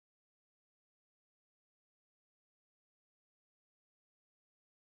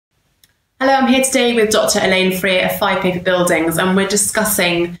Hello, I'm here today with Dr Elaine Freer of 5 Paper Buildings, and we're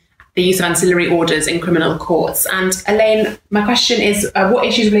discussing the use of ancillary orders in criminal courts. And Elaine, my question is, what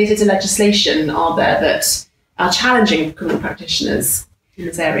issues related to legislation are there that are challenging for criminal practitioners in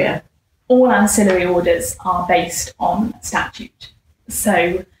this area? All ancillary orders are based on statute.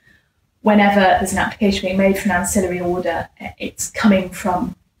 So whenever there's an application being made for an ancillary order, it's coming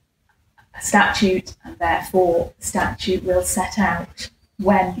from a statute, and therefore the statute will set out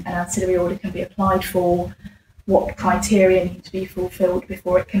when an ancillary order can be applied for, what criteria need to be fulfilled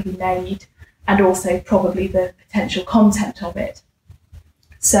before it can be made, and also probably the potential content of it.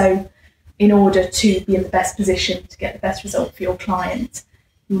 So in order to be in the best position to get the best result for your client,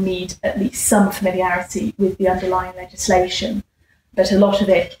 you need at least some familiarity with the underlying legislation, but a lot of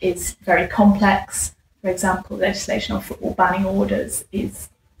it is very complex. For example, legislation on football banning orders is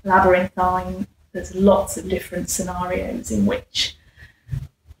labyrinthine. There's lots of different scenarios in which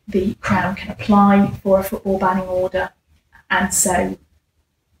the Crown can apply for a football banning order, and so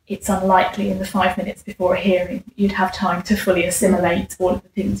it's unlikely in the 5 minutes before a hearing you'd have time to fully assimilate all of the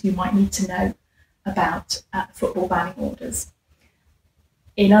things you might need to know about football banning orders.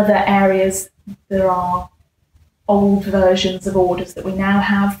 In other areas, there are old versions of orders that we now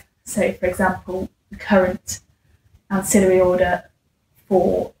have. So, for example, the current ancillary order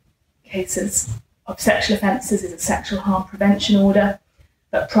for cases of sexual offences is a sexual harm prevention order.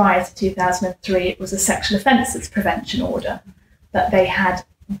 But prior to 2003, it was a sexual offences prevention order, but they had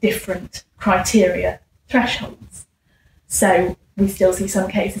different criteria thresholds. So we still see some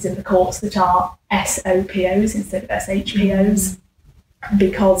cases in the courts that are SOPOs instead of SHPOs,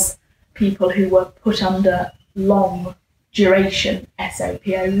 because people who were put under long duration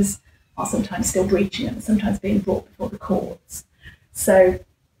SOPOs are sometimes still breaching them, sometimes being brought before the courts. So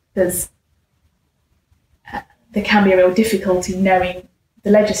there can be a real difficulty knowing the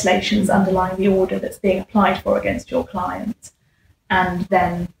legislations underlying the order that's being applied for against your client, and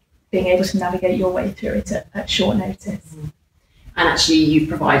then being able to navigate your way through it at short notice. And actually, you've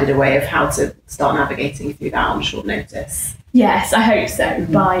provided a way of how to start navigating through that on short notice. Yes, I hope so,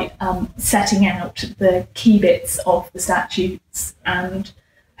 by setting out the key bits of the statutes, and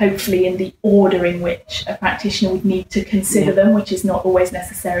hopefully in the order in which a practitioner would need to consider them, which is not always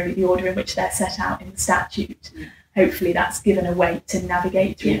necessarily the order in which they're set out in the statute. Hopefully that's given a way to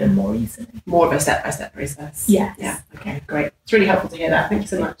navigate through them more easily. More of a step-by-step process. Yes. Yeah, okay, great. It's really helpful to hear that. Thank you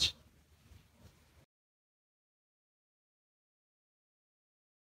so much.